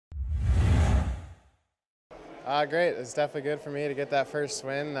Great. It's definitely good for me to get that first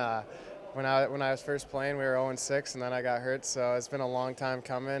win. When I was first playing, we were 0-6, and then I got hurt. So it's been a long time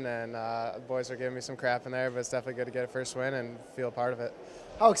coming, and the boys are giving me some crap in there, but it's definitely good to get a first win and feel a part of it.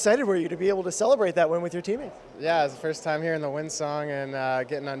 How excited were you to be able to celebrate that win with your teammates? Yeah, it's the first time hearing the win song and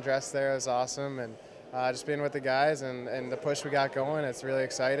getting undressed there was awesome, and just being with the guys and the push we got going. It's really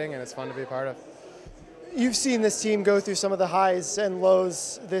exciting, and it's fun to be a part of. You've seen this team go through some of the highs and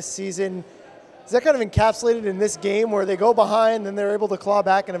lows this season. Is that kind of encapsulated in this game where they go behind and they're able to claw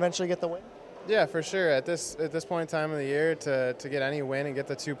back and eventually get the win? Yeah, for sure. At this point in time of the year, to get any win and get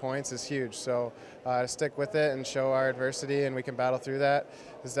the 2 points is huge. So to stick with it and show our adversity and we can battle through that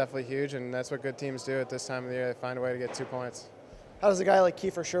is definitely huge, and that's what good teams do at this time of the year. They find a way to get 2 points. How does a guy like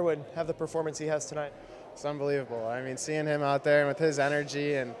Kiefer Sherwood have the performance he has tonight? It's unbelievable. I mean, seeing him out there and with his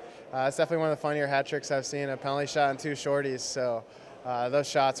energy, and it's definitely one of the funnier hat tricks I've seen, a penalty shot and 2 shorties. So those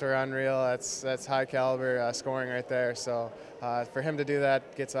shots were unreal. That's high caliber scoring right there. So for him to do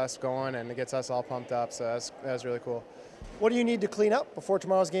that gets us going and it gets us all pumped up. So that's really cool. What do you need to clean up before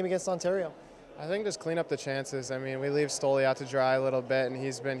tomorrow's game against Ontario? I think just clean up the chances. I mean, we leave Stoley out to dry a little bit, and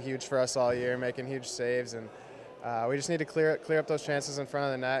he's been huge for us all year, making huge saves. And we just need to clear up those chances in front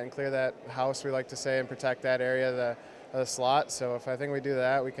of the net and clear that house, we like to say, and protect that area of the slot. So if I think we do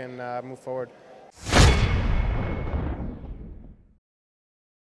that, we can move forward.